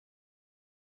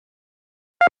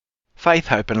Faith,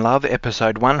 Hope and Love,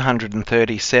 episode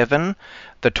 137,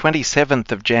 the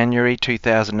 27th of January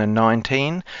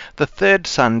 2019, the third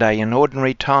Sunday in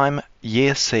Ordinary Time,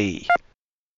 Year C.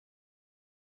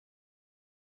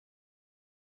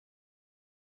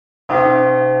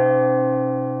 Hello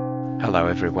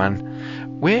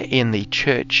everyone. We're in the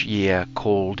church year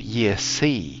called Year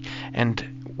C,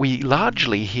 and we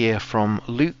largely hear from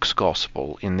Luke's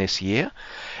Gospel in this year.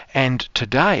 And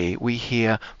today we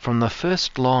hear from the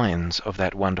first lines of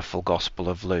that wonderful Gospel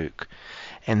of Luke.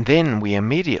 And then we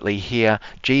immediately hear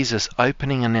Jesus'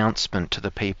 opening announcement to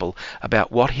the people about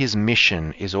what his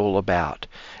mission is all about.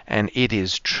 And it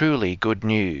is truly good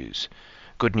news.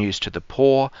 Good news to the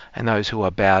poor and those who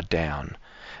are bowed down.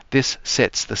 This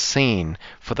sets the scene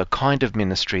for the kind of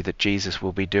ministry that Jesus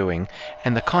will be doing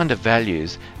and the kind of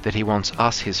values that he wants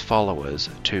us, his followers,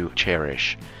 to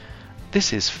cherish.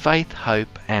 This is Faith,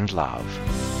 Hope and Love.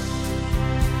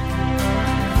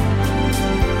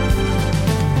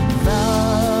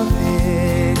 Love,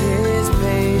 it is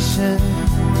patient.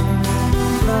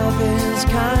 Love is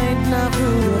kind, not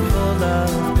fruitful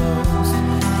of boast.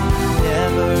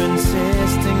 Never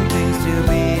insisting things to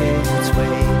be its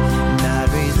way. Not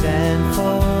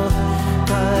resentful,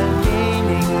 but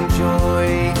gaining joy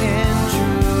in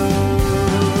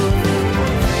truth.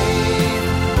 Faith,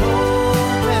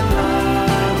 hope, and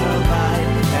love abide,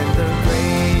 and the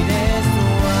greatest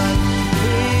one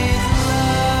is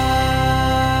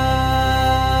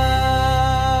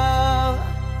love.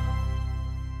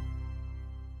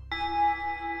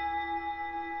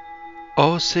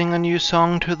 Oh, sing a new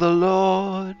song to the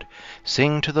Lord.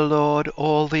 Sing to the Lord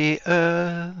all the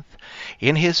earth.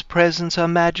 In his presence are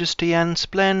majesty and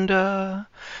splendor,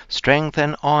 strength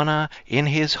and honor in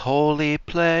his holy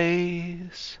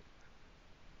place.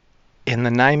 In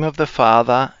the name of the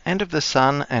Father, and of the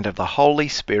Son, and of the Holy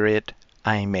Spirit.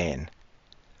 Amen.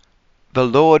 The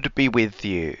Lord be with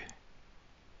you.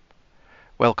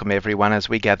 Welcome everyone as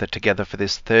we gather together for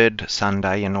this third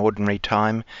Sunday in Ordinary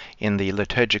Time in the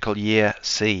liturgical year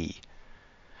C.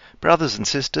 Brothers and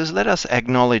sisters, let us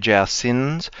acknowledge our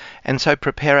sins and so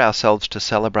prepare ourselves to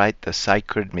celebrate the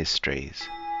sacred mysteries.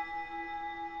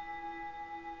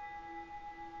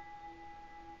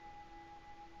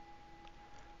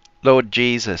 Lord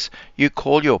Jesus, you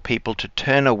call your people to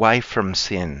turn away from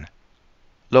sin.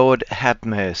 Lord, have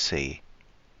mercy.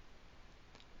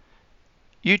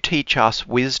 You teach us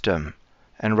wisdom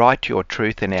and write your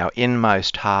truth in our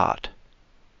inmost heart.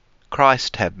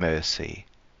 Christ, have mercy.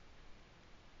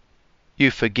 You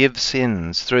forgive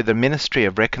sins through the ministry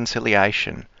of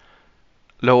reconciliation.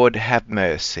 Lord, have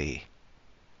mercy.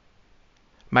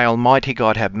 May Almighty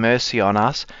God have mercy on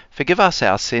us, forgive us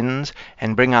our sins,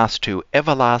 and bring us to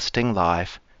everlasting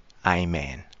life.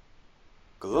 Amen.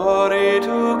 Glory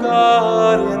to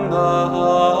God in the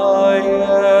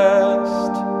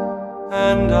highest,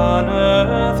 and on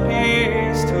earth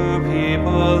peace to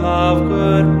people of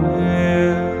good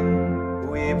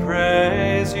will. We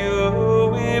praise you,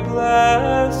 we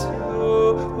bless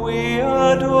you, we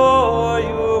adore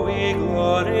you, we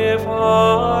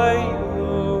glorify you.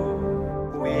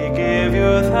 We give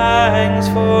you thanks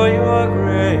for your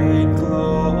great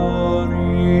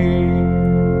glory.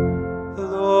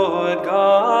 Lord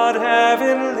God,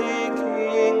 heavenly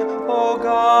King, O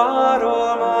God,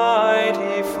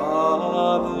 Almighty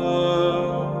Father,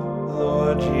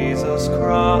 Lord Jesus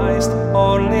Christ,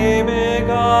 only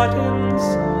begotten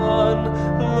Son,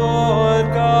 Lord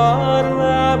God,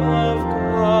 Lamb of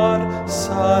God,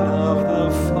 Son of the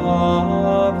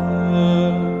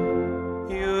Father,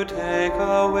 you take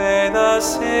away the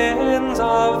sins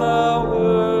of the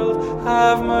world,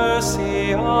 have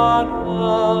mercy on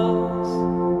us.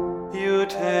 You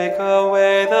take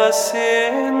away the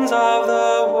sins of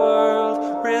the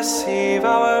world, receive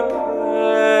our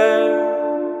prayer.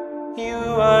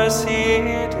 You are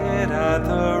seated at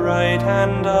the right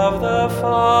hand of the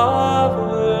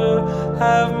Father,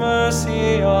 have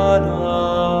mercy on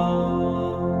us.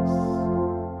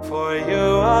 For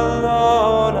you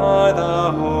alone are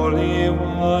the Holy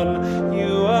One,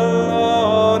 you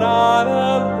alone are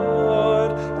the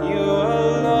Lord, you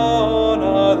alone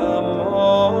are the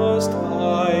Most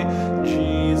High,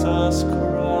 Jesus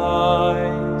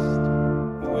Christ,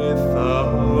 with the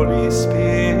Holy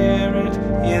Spirit,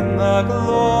 in the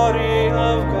glory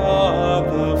of God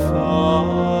the Father.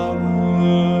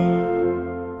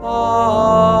 Amen.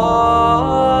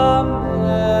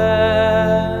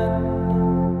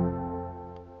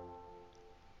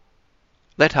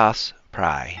 Let us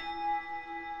pray.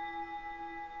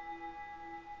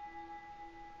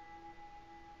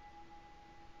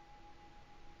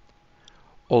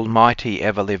 Almighty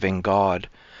ever-living God,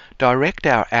 Direct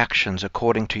our actions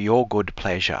according to your good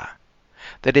pleasure,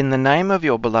 that in the name of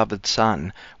your beloved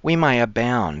Son we may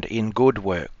abound in good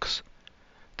works.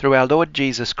 Through our Lord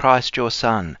Jesus Christ, your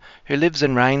Son, who lives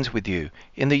and reigns with you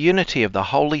in the unity of the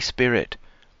Holy Spirit,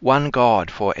 one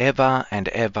God, for ever and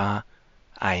ever.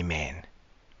 Amen.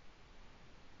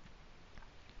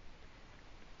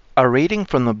 A reading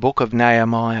from the book of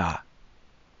Nehemiah,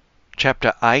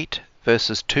 chapter 8,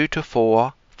 verses 2 to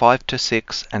 4, 5 to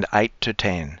 6, and 8 to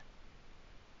 10.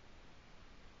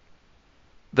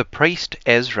 The priest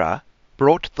Ezra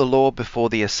brought the law before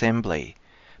the assembly,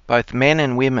 both men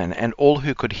and women and all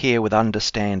who could hear with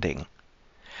understanding.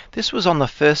 This was on the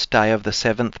first day of the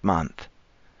 7th month.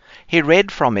 He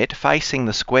read from it facing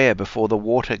the square before the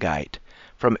water gate,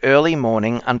 from early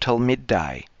morning until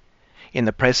midday, in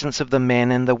the presence of the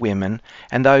men and the women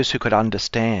and those who could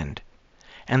understand.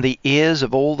 And the ears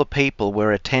of all the people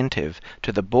were attentive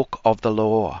to the book of the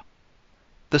law.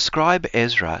 The scribe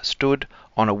Ezra stood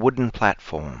on a wooden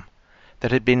platform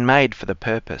that had been made for the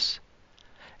purpose.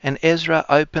 And Ezra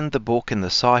opened the book in the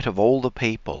sight of all the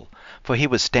people, for he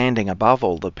was standing above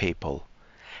all the people.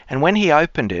 And when he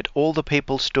opened it, all the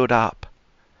people stood up.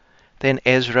 Then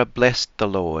Ezra blessed the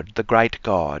Lord, the great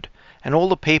God, and all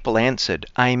the people answered,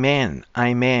 Amen,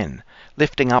 Amen,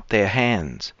 lifting up their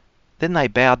hands. Then they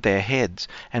bowed their heads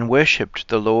and worshipped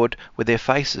the Lord with their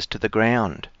faces to the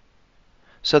ground.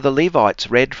 So the Levites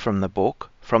read from the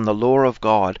book, from the law of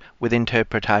God, with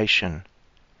interpretation.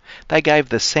 They gave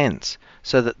the sense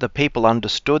so that the people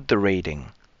understood the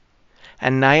reading.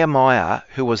 And Nehemiah,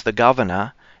 who was the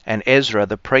governor, and Ezra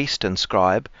the priest and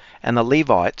scribe, and the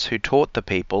Levites who taught the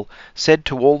people, said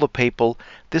to all the people,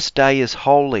 This day is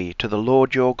holy to the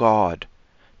Lord your God.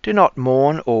 Do not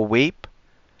mourn or weep.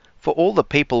 For all the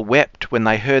people wept when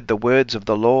they heard the words of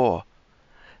the law.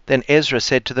 Then Ezra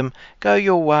said to them, Go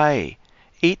your way.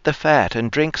 Eat the fat and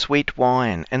drink sweet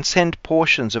wine, and send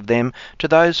portions of them to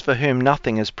those for whom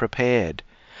nothing is prepared.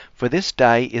 For this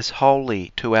day is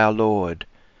holy to our Lord.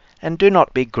 And do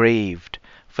not be grieved,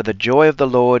 for the joy of the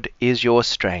Lord is your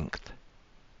strength.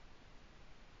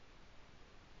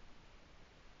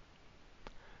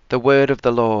 The word of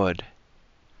the Lord.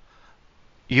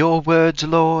 Your words,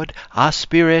 Lord, are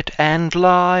spirit and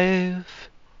life.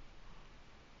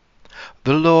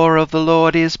 The law of the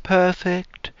Lord is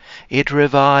perfect. It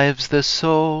revives the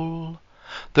soul.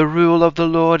 The rule of the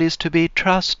Lord is to be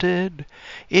trusted.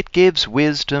 It gives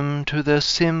wisdom to the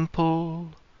simple.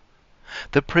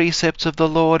 The precepts of the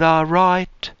Lord are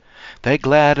right. They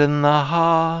gladden the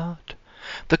heart.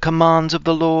 The commands of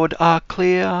the Lord are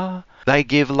clear. They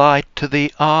give light to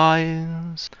the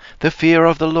eyes. The fear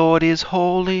of the Lord is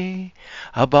holy,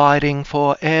 abiding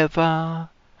forever.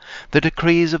 The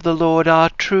decrees of the Lord are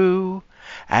true,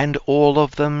 and all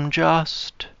of them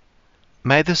just.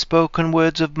 May the spoken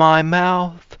words of my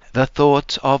mouth, the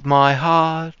thoughts of my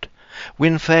heart,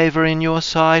 win favour in your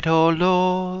sight, O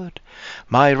Lord,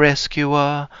 my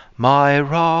rescuer, my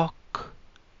rock.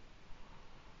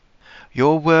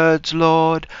 Your words,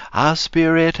 Lord, are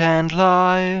spirit and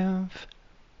life.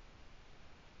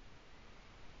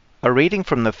 A reading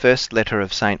from the first letter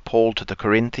of St. Paul to the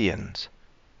Corinthians,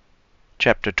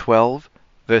 chapter 12,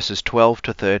 verses 12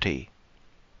 to 30.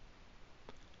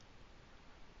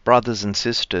 Brothers and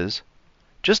sisters,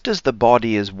 just as the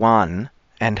body is one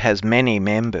and has many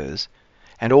members,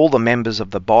 and all the members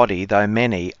of the body, though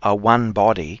many, are one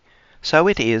body, so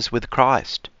it is with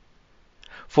Christ.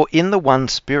 For in the one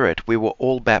Spirit we were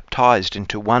all baptized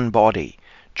into one body,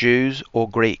 Jews or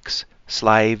Greeks,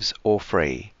 slaves or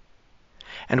free.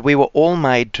 And we were all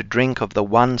made to drink of the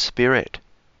one Spirit.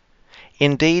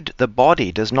 Indeed, the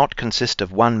body does not consist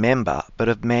of one member, but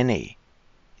of many.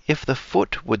 If the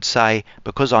foot would say,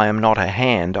 Because I am not a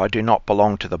hand, I do not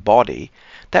belong to the body,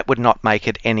 that would not make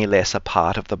it any less a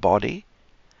part of the body.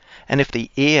 And if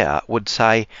the ear would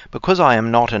say, Because I am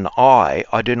not an eye,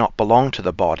 I do not belong to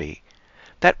the body,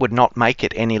 that would not make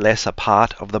it any less a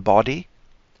part of the body.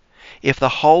 If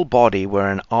the whole body were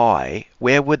an eye,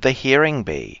 where would the hearing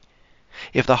be?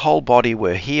 If the whole body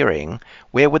were hearing,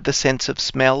 where would the sense of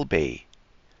smell be?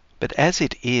 But as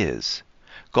it is,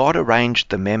 God arranged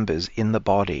the members in the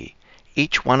body,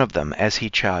 each one of them as he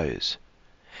chose.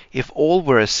 If all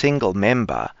were a single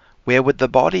member, where would the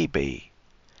body be?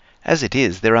 As it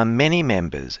is, there are many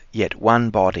members, yet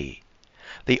one body.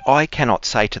 The eye cannot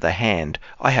say to the hand,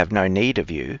 I have no need of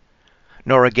you,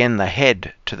 nor again the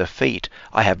head to the feet,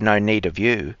 I have no need of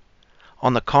you.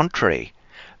 On the contrary,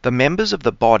 the members of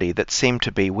the body that seem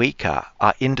to be weaker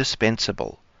are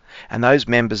indispensable, and those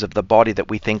members of the body that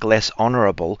we think less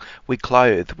honourable we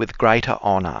clothe with greater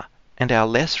honour, and our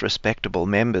less respectable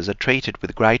members are treated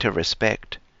with greater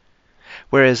respect.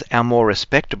 whereas our more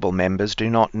respectable members do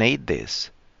not need this.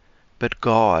 But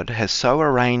God has so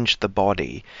arranged the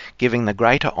body, giving the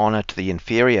greater honour to the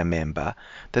inferior member,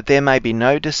 that there may be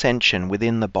no dissension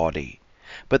within the body,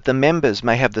 but the members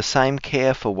may have the same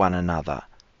care for one another.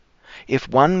 If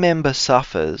one member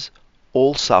suffers,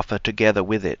 all suffer together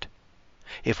with it.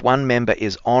 If one member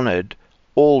is honoured,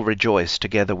 all rejoice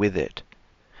together with it.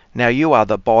 Now you are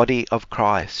the body of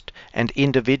Christ, and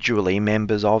individually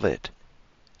members of it.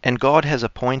 And God has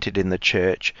appointed in the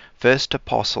church first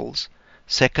apostles,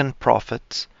 second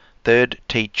prophets, third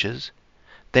teachers,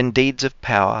 then deeds of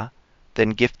power,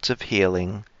 then gifts of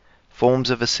healing, forms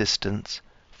of assistance,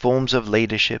 forms of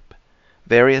leadership,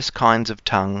 various kinds of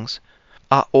tongues.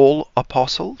 Are all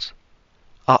apostles?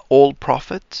 Are all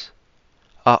prophets?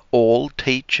 Are all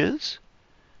teachers?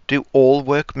 Do all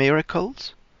work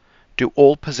miracles? Do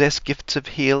all possess gifts of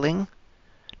healing?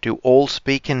 Do all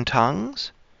speak in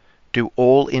tongues? Do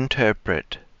all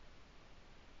interpret?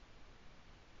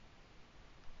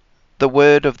 The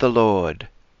word of the Lord.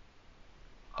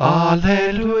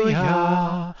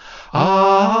 Alleluia,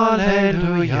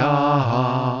 Alleluia,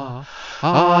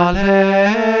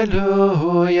 Alleluia.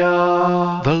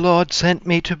 The Lord sent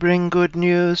me to bring good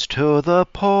news to the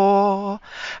poor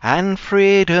and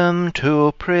freedom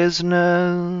to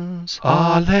prisoners.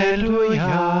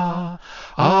 Alleluia,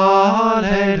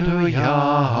 Alleluia,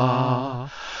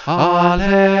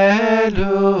 Alleluia.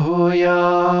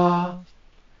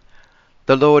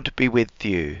 The Lord be with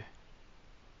you.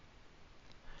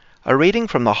 A reading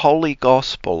from the Holy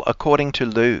Gospel according to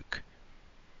Luke.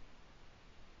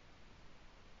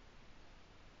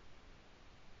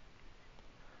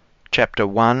 Chapter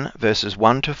 1, verses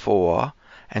 1 to 4,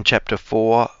 and chapter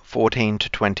 4, 14 to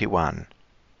 21.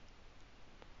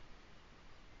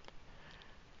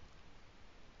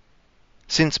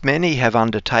 Since many have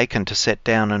undertaken to set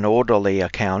down an orderly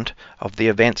account of the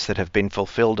events that have been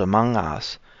fulfilled among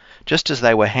us, just as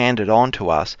they were handed on to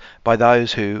us by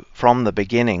those who, from the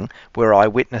beginning, were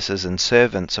eyewitnesses and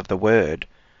servants of the word,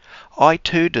 I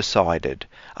too decided,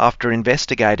 after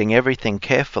investigating everything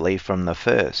carefully from the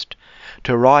first,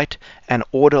 to write an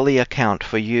orderly account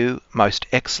for you, most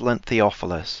excellent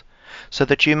Theophilus, so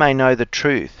that you may know the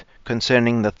truth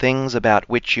concerning the things about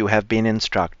which you have been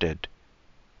instructed.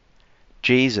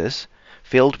 Jesus,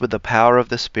 filled with the power of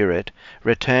the Spirit,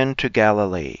 returned to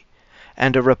Galilee,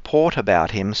 and a report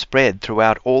about him spread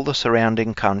throughout all the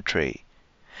surrounding country.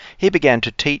 He began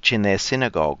to teach in their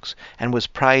synagogues and was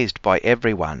praised by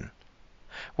everyone.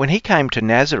 When he came to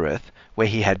Nazareth, where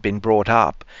he had been brought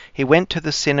up, he went to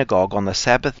the synagogue on the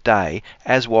Sabbath day,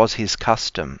 as was his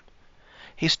custom.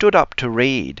 He stood up to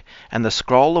read, and the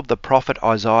scroll of the prophet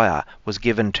Isaiah was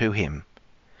given to him.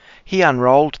 He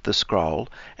unrolled the scroll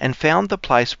and found the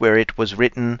place where it was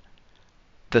written,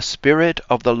 "The Spirit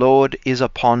of the Lord is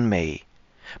upon me,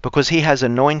 because he has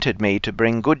anointed me to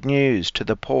bring good news to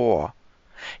the poor.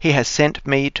 He has sent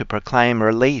me to proclaim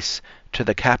release to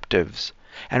the captives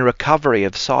and recovery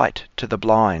of sight to the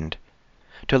blind,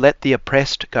 to let the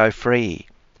oppressed go free,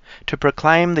 to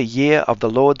proclaim the year of the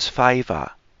Lord's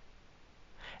favour."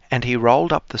 And he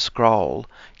rolled up the scroll,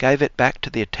 gave it back to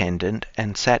the attendant,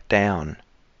 and sat down.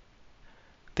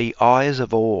 The eyes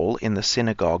of all in the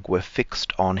synagogue were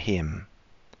fixed on him.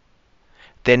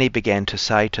 Then he began to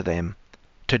say to them,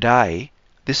 "Today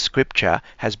this scripture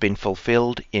has been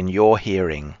fulfilled in your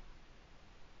hearing."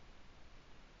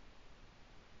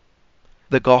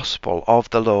 The Gospel of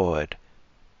the Lord.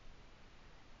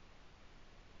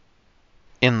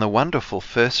 In the wonderful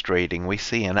first reading we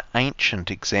see an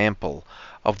ancient example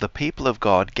of the people of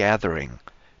God gathering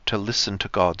to listen to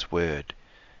God's word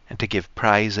and to give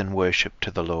praise and worship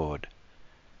to the Lord.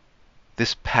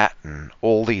 This pattern,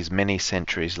 all these many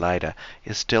centuries later,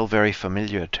 is still very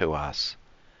familiar to us.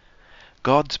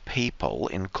 God's people,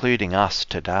 including us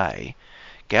today,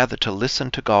 gather to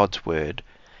listen to God's word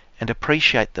and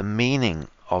appreciate the meaning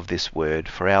of this word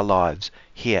for our lives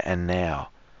here and now.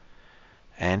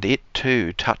 And it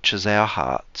too touches our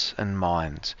hearts and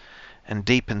minds and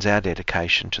deepens our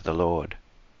dedication to the Lord.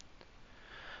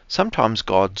 Sometimes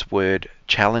God's word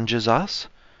challenges us,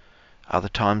 other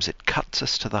times it cuts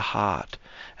us to the heart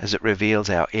as it reveals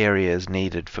our areas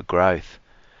needed for growth,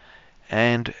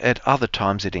 and at other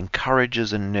times it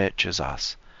encourages and nurtures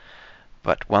us.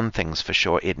 But one thing's for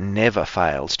sure, it never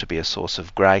fails to be a source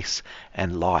of grace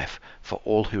and life for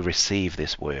all who receive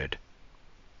this word.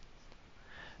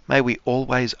 May we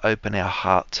always open our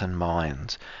hearts and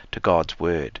minds to God's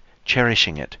word,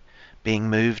 cherishing it, being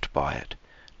moved by it,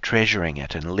 treasuring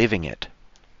it and living it.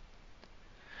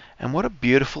 And what a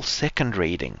beautiful second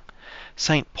reading.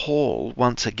 St. Paul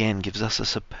once again gives us a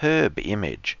superb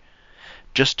image.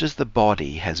 Just as the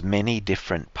body has many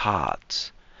different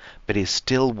parts, but is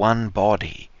still one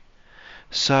body,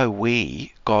 so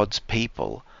we, God's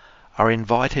people, are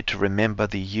invited to remember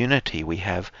the unity we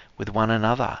have with one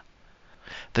another,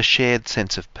 the shared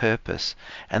sense of purpose,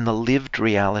 and the lived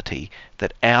reality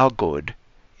that our good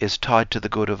is tied to the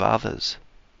good of others.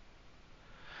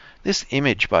 This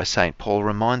image by St. Paul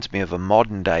reminds me of a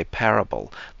modern-day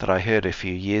parable that I heard a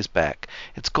few years back.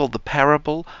 It's called the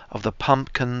parable of the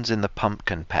pumpkins in the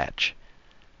pumpkin patch.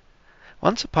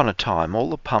 Once upon a time,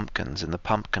 all the pumpkins in the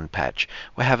pumpkin patch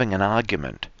were having an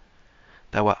argument.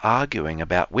 They were arguing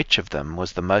about which of them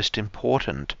was the most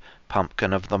important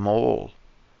pumpkin of them all,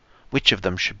 which of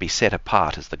them should be set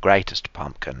apart as the greatest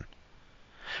pumpkin.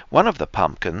 One of the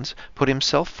pumpkins put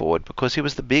himself forward because he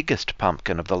was the biggest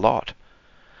pumpkin of the lot.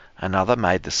 Another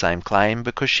made the same claim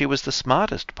because she was the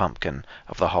smartest pumpkin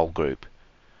of the whole group.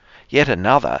 Yet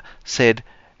another said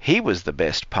he was the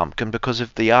best pumpkin because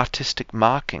of the artistic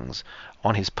markings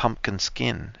on his pumpkin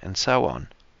skin, and so on.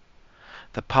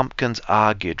 The pumpkins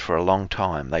argued for a long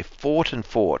time. They fought and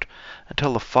fought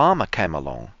until the farmer came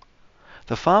along.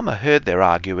 The farmer heard their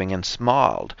arguing and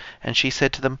smiled, and she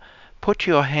said to them, "Put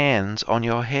your hands on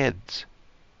your heads."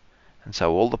 And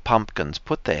so all the pumpkins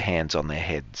put their hands on their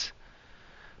heads.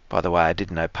 By the way, I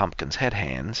didn't know pumpkins had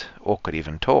hands, or could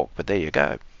even talk, but there you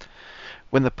go.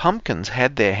 When the pumpkins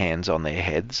had their hands on their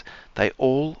heads, they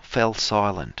all fell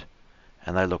silent,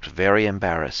 and they looked very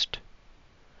embarrassed.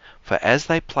 For as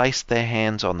they placed their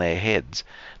hands on their heads,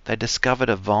 they discovered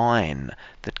a vine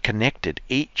that connected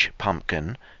each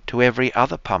pumpkin to every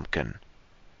other pumpkin.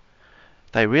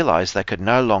 They realized they could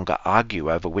no longer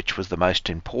argue over which was the most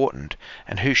important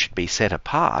and who should be set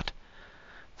apart.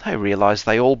 They realized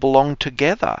they all belonged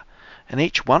together, and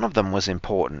each one of them was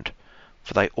important,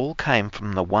 for they all came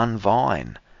from the one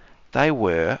vine. They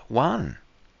were one.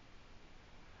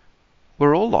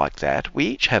 We're all like that. We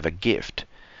each have a gift,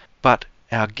 but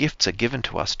our gifts are given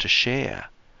to us to share.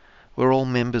 We're all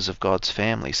members of God's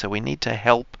family, so we need to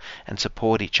help and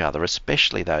support each other,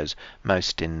 especially those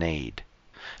most in need.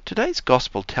 Today's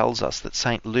Gospel tells us that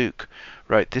St. Luke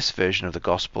wrote this version of the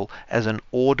Gospel as an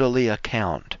orderly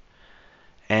account.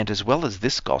 And as well as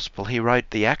this Gospel, he wrote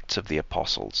the Acts of the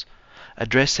Apostles,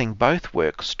 addressing both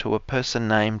works to a person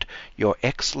named Your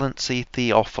Excellency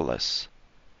Theophilus,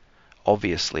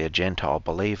 obviously a Gentile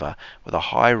believer with a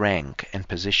high rank and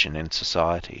position in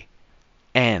society.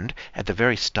 And at the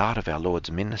very start of our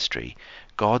Lord's ministry,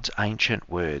 God's ancient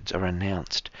words are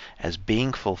announced as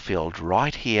being fulfilled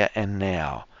right here and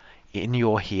now, in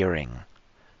your hearing.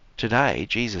 Today,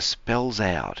 Jesus spells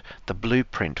out the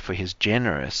blueprint for his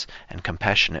generous and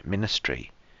compassionate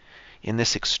ministry. In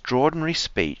this extraordinary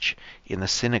speech in the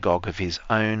synagogue of his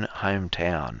own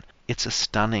hometown, it's a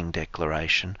stunning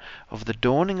declaration of the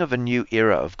dawning of a new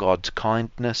era of God's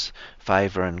kindness,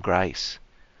 favour and grace,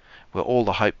 where all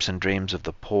the hopes and dreams of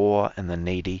the poor and the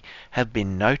needy have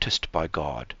been noticed by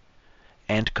God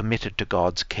and committed to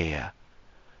God's care.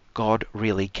 God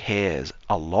really cares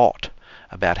a lot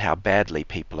about how badly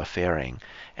people are faring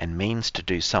and means to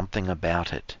do something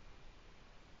about it.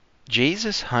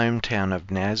 Jesus' hometown of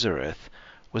Nazareth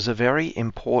was a very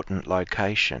important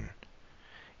location.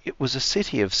 It was a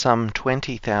city of some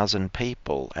 20,000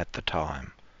 people at the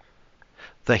time.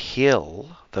 The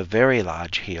hill, the very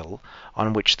large hill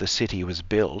on which the city was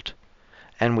built,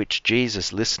 and which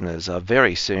Jesus' listeners are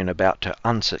very soon about to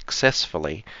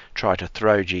unsuccessfully try to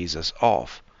throw Jesus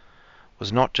off,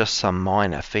 was not just some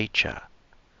minor feature.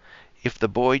 If the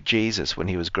boy Jesus, when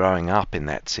he was growing up in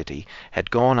that city, had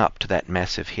gone up to that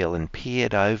massive hill and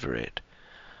peered over it,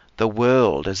 the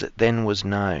world as it then was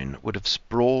known would have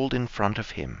sprawled in front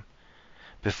of him.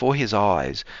 Before his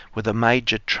eyes were the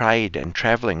major trade and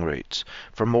travelling routes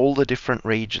from all the different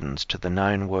regions to the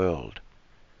known world.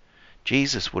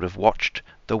 Jesus would have watched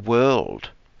the world,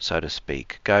 so to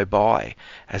speak, go by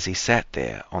as he sat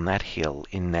there on that hill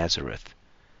in Nazareth.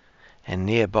 And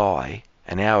nearby,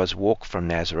 an hour's walk from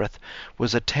Nazareth,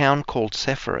 was a town called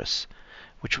Sepphoris,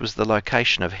 which was the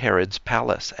location of Herod's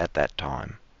palace at that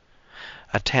time.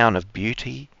 A town of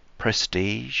beauty,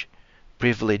 prestige,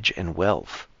 privilege and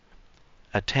wealth.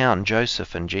 A town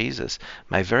Joseph and Jesus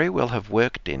may very well have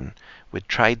worked in with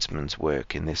tradesmen's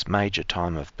work in this major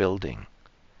time of building.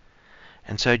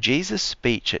 And so Jesus'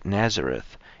 speech at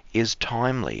Nazareth is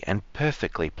timely and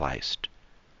perfectly placed.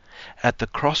 At the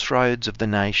crossroads of the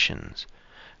nations,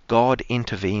 God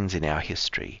intervenes in our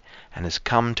history and has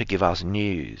come to give us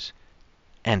news.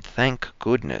 And thank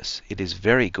goodness it is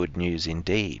very good news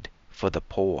indeed for the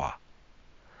poor.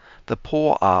 The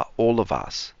poor are all of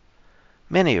us.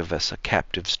 Many of us are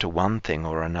captives to one thing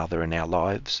or another in our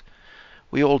lives.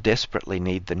 We all desperately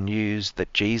need the news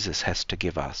that Jesus has to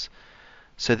give us.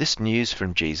 So this news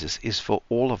from Jesus is for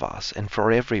all of us and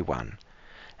for everyone.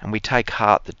 And we take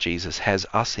heart that Jesus has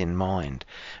us in mind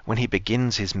when he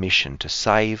begins his mission to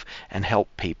save and help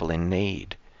people in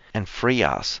need and free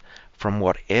us from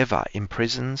whatever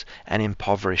imprisons and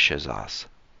impoverishes us.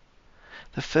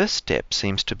 The first step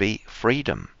seems to be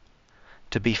freedom,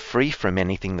 to be free from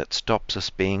anything that stops us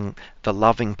being the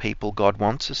loving people God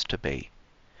wants us to be,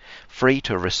 free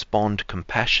to respond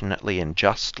compassionately and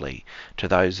justly to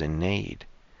those in need,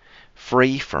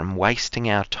 free from wasting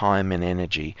our time and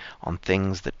energy on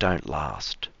things that don't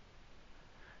last.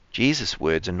 Jesus'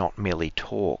 words are not merely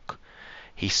talk.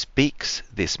 He speaks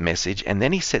this message and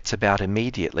then he sets about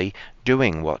immediately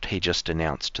doing what he just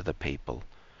announced to the people,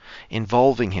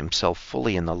 involving himself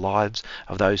fully in the lives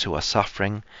of those who are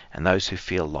suffering and those who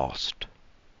feel lost.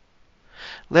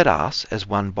 Let us, as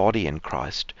one body in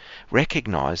Christ,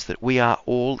 recognize that we are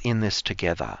all in this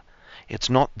together. It's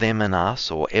not them and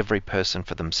us or every person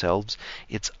for themselves.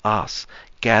 It's us,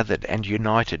 gathered and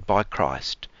united by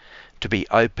Christ, to be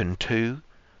open to,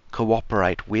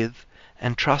 cooperate with,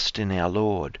 and trust in our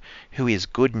Lord, who is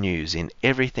good news in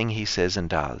everything he says and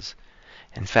does.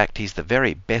 In fact, he's the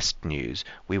very best news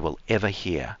we will ever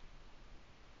hear.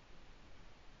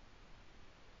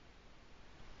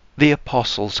 The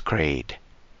Apostles' Creed.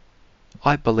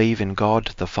 I believe in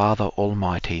God the Father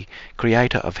Almighty,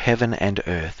 creator of heaven and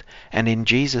earth, and in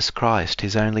Jesus Christ,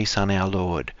 his only Son, our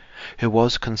Lord, who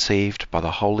was conceived by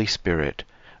the Holy Spirit,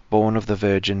 born of the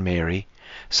Virgin Mary,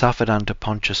 suffered under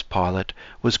Pontius Pilate,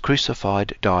 was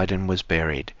crucified, died, and was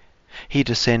buried. He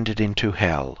descended into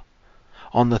hell.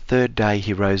 On the third day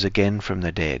he rose again from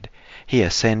the dead. He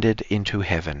ascended into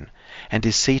heaven, and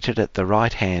is seated at the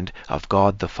right hand of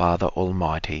God the Father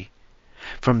Almighty.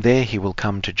 From there he will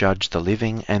come to judge the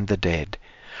living and the dead.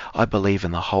 I believe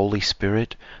in the Holy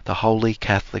Spirit, the Holy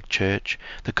Catholic Church,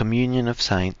 the communion of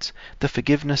saints, the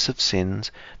forgiveness of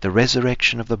sins, the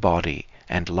resurrection of the body,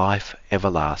 and life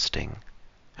everlasting.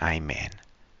 Amen.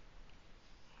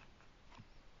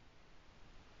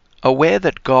 Aware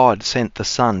that God sent the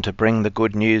Son to bring the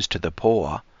good news to the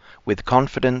poor, with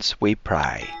confidence we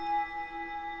pray.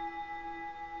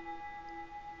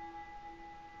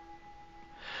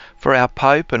 For our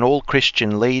Pope and all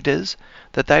Christian leaders,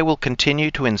 that they will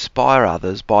continue to inspire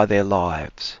others by their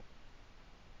lives.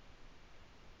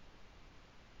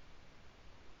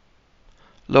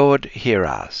 Lord, hear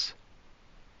us.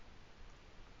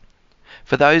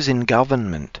 For those in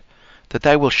government, that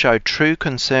they will show true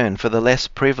concern for the less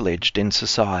privileged in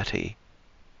society.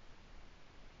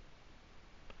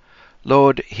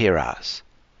 Lord, hear us.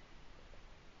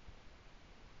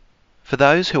 For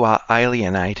those who are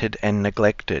alienated and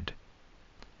neglected,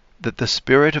 that the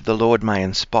Spirit of the Lord may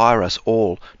inspire us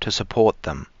all to support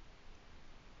them.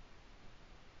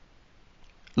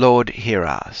 Lord, hear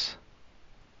us.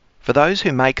 For those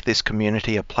who make this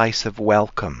community a place of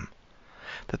welcome,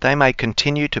 that they may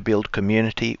continue to build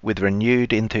community with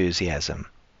renewed enthusiasm.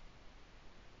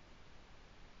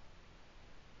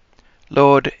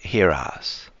 Lord, hear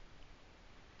us.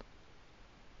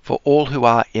 For all who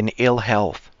are in ill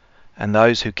health and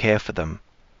those who care for them,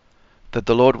 that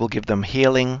the Lord will give them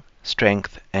healing,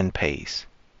 strength, and peace.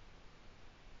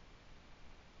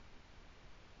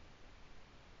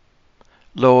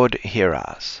 Lord, hear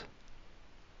us.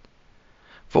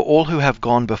 For all who have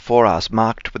gone before us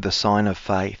marked with the sign of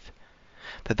faith,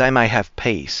 that they may have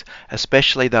peace,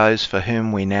 especially those for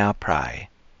whom we now pray.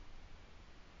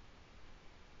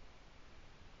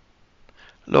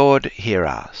 Lord, hear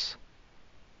us.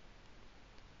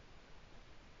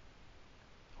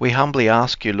 We humbly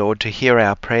ask you, Lord, to hear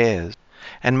our prayers,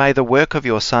 and may the work of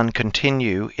your Son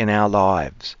continue in our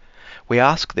lives. We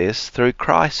ask this through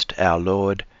Christ our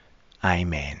Lord.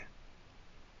 Amen.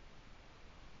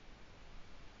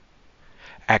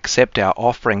 Accept our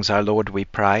offerings, O Lord, we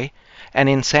pray, and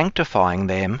in sanctifying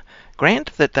them,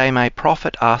 grant that they may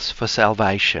profit us for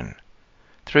salvation.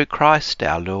 Through Christ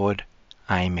our Lord.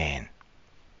 Amen.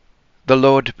 The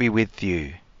Lord be with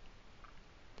you.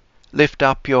 Lift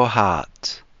up your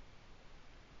hearts.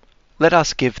 Let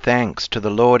us give thanks to the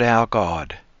Lord our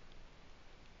God.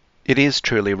 It is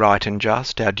truly right and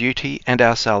just, our duty and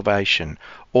our salvation,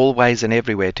 always and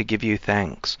everywhere to give you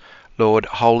thanks, Lord,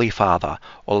 Holy Father,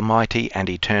 Almighty and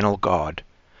Eternal God.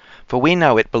 For we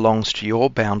know it belongs to your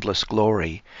boundless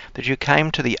glory that you came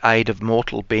to the aid of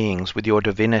mortal beings with your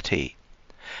divinity,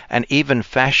 and even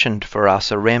fashioned for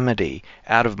us a remedy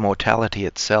out of mortality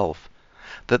itself,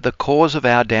 that the cause of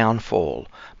our downfall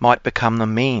might become the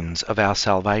means of our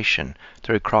salvation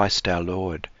through Christ our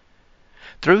Lord.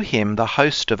 Through him the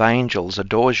host of angels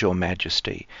adores your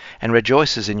majesty and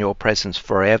rejoices in your presence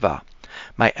forever.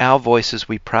 May our voices,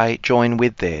 we pray, join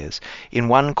with theirs in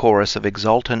one chorus of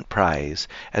exultant praise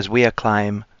as we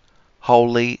acclaim,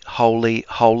 Holy, holy,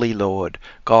 holy Lord,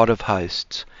 God of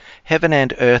hosts. Heaven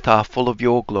and earth are full of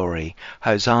your glory.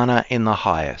 Hosanna in the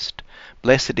highest.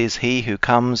 Blessed is he who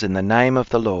comes in the name of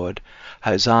the Lord.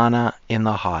 Hosanna in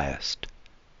the highest.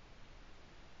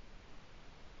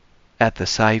 At the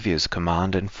Saviour's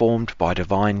command, informed by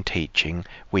divine teaching,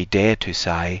 we dare to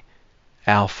say,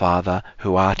 Our Father,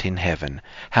 who art in heaven,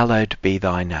 hallowed be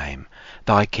thy name.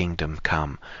 Thy kingdom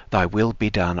come, thy will be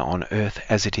done on earth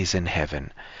as it is in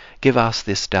heaven. Give us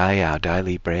this day our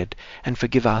daily bread, and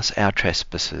forgive us our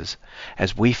trespasses,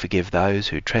 as we forgive those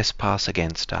who trespass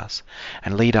against us.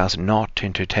 And lead us not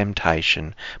into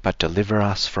temptation, but deliver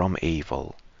us from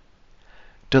evil.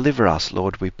 Deliver us,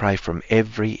 Lord, we pray, from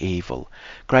every evil.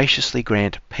 Graciously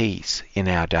grant peace in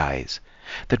our days,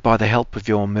 that by the help of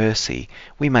your mercy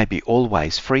we may be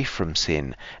always free from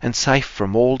sin and safe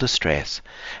from all distress,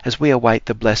 as we await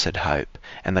the blessed hope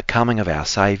and the coming of our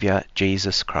Saviour,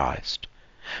 Jesus Christ.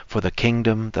 For the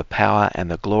kingdom, the power,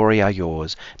 and the glory are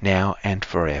yours, now and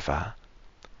forever.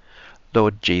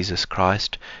 Lord Jesus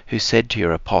Christ, who said to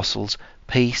your apostles,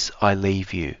 Peace I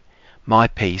leave you, my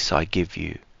peace I give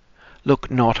you.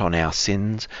 Look not on our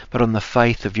sins, but on the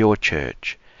faith of your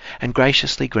church, and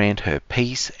graciously grant her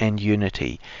peace and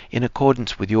unity in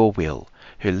accordance with your will,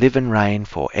 who live and reign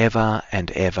for ever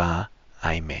and ever.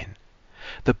 Amen.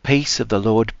 The peace of the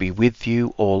Lord be with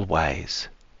you always.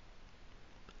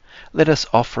 Let us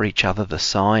offer each other the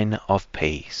sign of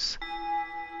peace.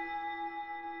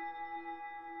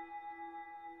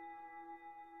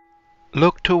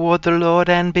 Look toward the Lord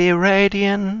and be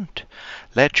radiant.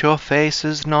 Let your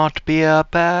faces not be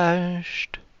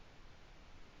abashed.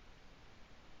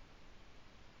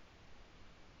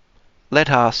 Let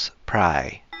us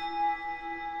pray.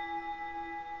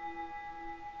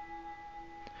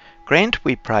 Grant,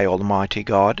 we pray, Almighty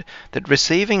God, that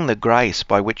receiving the grace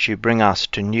by which you bring us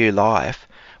to new life,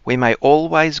 we may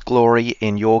always glory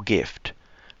in your gift.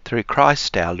 Through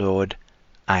Christ our Lord.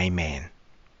 Amen.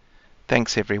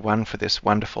 Thanks everyone for this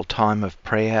wonderful time of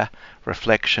prayer,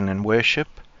 reflection and worship.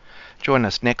 Join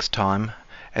us next time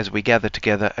as we gather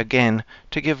together again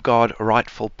to give God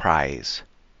rightful praise.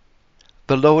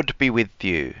 The Lord be with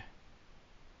you.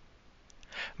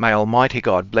 May Almighty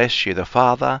God bless you, the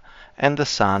Father, and the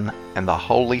Son, and the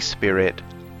Holy Spirit.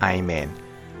 Amen.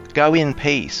 Go in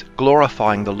peace,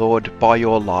 glorifying the Lord by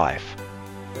your life.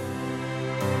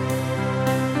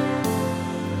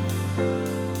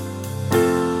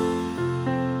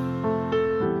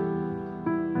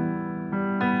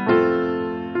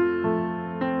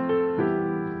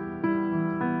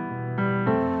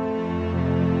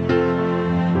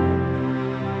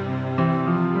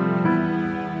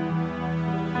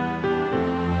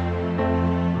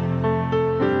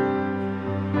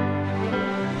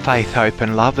 Faith, Hope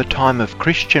and Love, a time of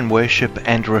Christian worship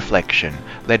and reflection,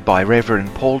 led by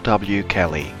Reverend Paul W.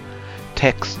 Kelly.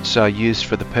 Texts are used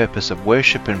for the purpose of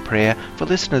worship and prayer for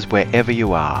listeners wherever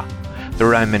you are. The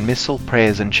Roman Missal,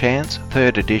 Prayers and Chants,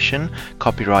 3rd edition,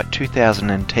 copyright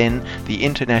 2010, the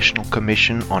International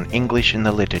Commission on English in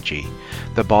the Liturgy.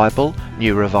 The Bible,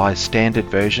 New Revised Standard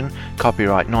Version,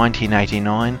 copyright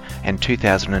 1989 and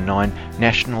 2009,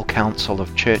 National Council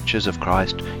of Churches of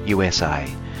Christ, USA.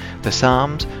 The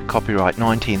Psalms, copyright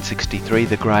 1963,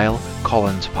 The Grail,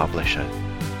 Collins Publisher.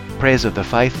 Prayers of the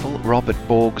Faithful, Robert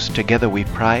Borg's Together We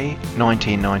Pray,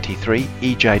 1993,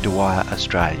 E.J. Dwyer,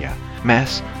 Australia.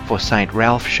 Mass for St.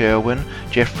 Ralph Sherwin,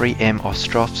 Jeffrey M.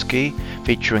 Ostrowski,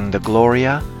 featuring the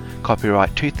Gloria,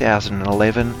 copyright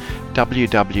 2011,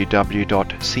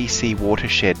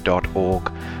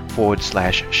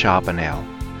 www.ccwatershed.org/Charbonnel.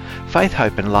 Faith,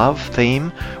 Hope and Love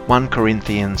theme 1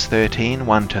 Corinthians 13,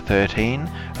 1-13,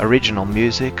 original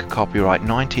music, copyright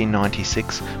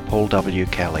 1996, Paul W.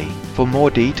 Kelly. For more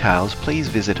details, please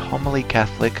visit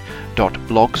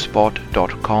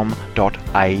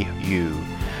homilycatholic.blogspot.com.au.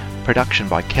 Production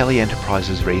by Kelly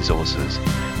Enterprises Resources.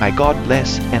 May God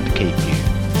bless and keep you.